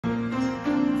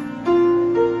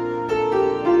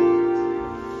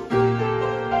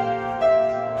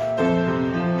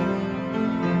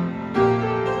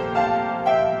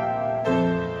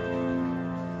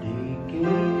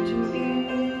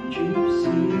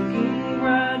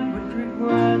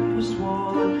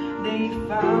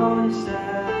found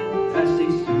sad as they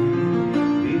stood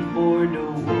before the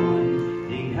one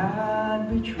they had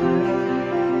betrayed.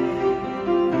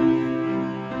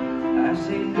 As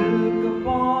they look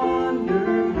upon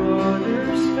their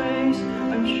brother's face,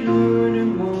 I'm sure their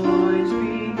minds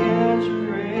began to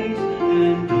race,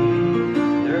 and in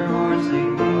their hearts they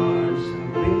must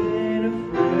have been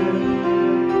afraid.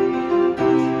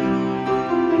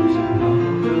 Somehow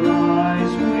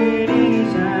realized with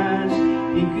his hands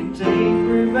he could take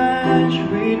revenge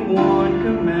with one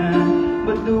command,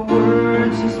 but the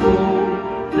words he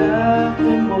spoke left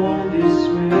them all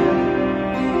dismayed.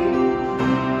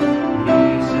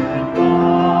 He said,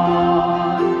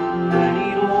 God, let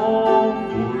it all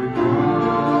forget.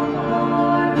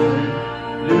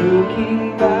 Looking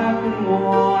back on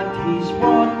what he's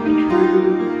brought me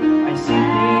through, I see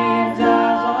things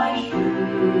as I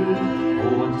should.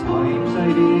 Oh, at times I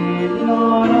did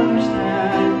not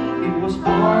understand. It was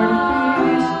part of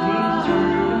his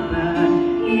eternal plan.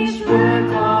 He's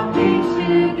worked all things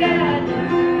together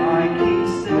like he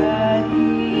said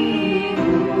he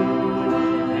would.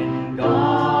 And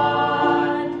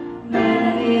God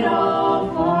meant it all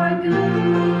for good.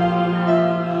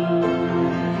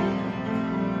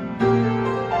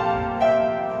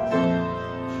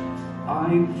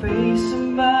 I faced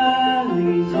some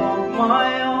valleys of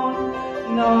my own,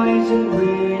 nights in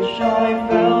which I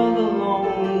felt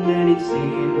alone, and it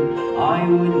seemed I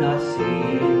would not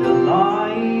see the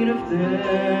light of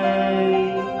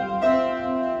day.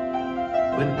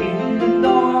 But in the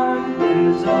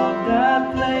darkness of that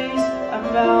place, I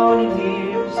found in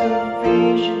him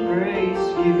sufficient grace,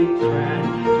 giving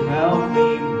strength to help me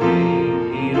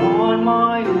make it on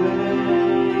my way.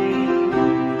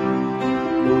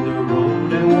 Though the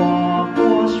road I walked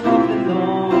was rough and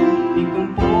long, he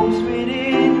composed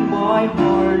within my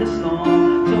heart a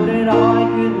song, so that I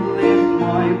could lift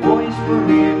my voice for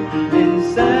him and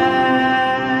say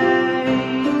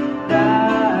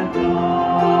that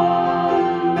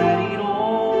God meant it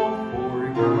all for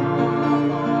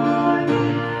good.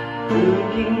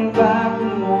 Looking back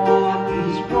on what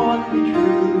he's brought me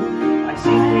through, I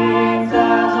see things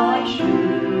as I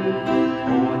should.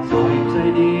 Oh, at times I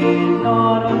did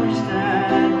not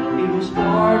understand. It was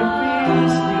part of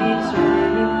his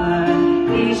eternal plan.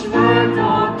 He's worked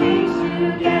all things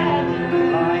together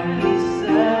like he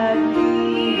said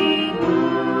he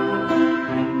would.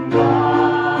 And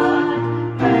God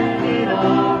meant it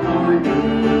all for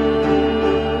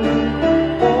good.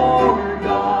 For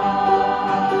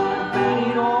God meant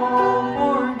it all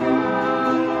for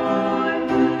good.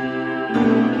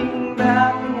 Looking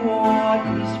back on what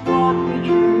he's brought me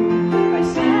through, I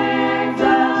see things as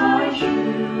I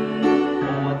should.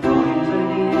 Oh, at times I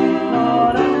did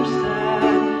not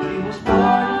understand. It was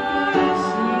part of his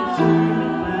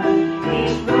eternal plan.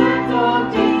 He's worked all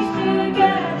things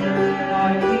together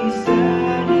like he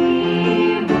said he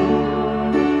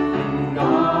would. And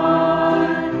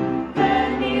God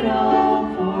meant it all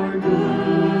for good.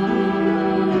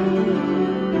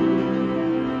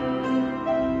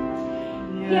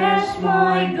 Yes,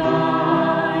 my God.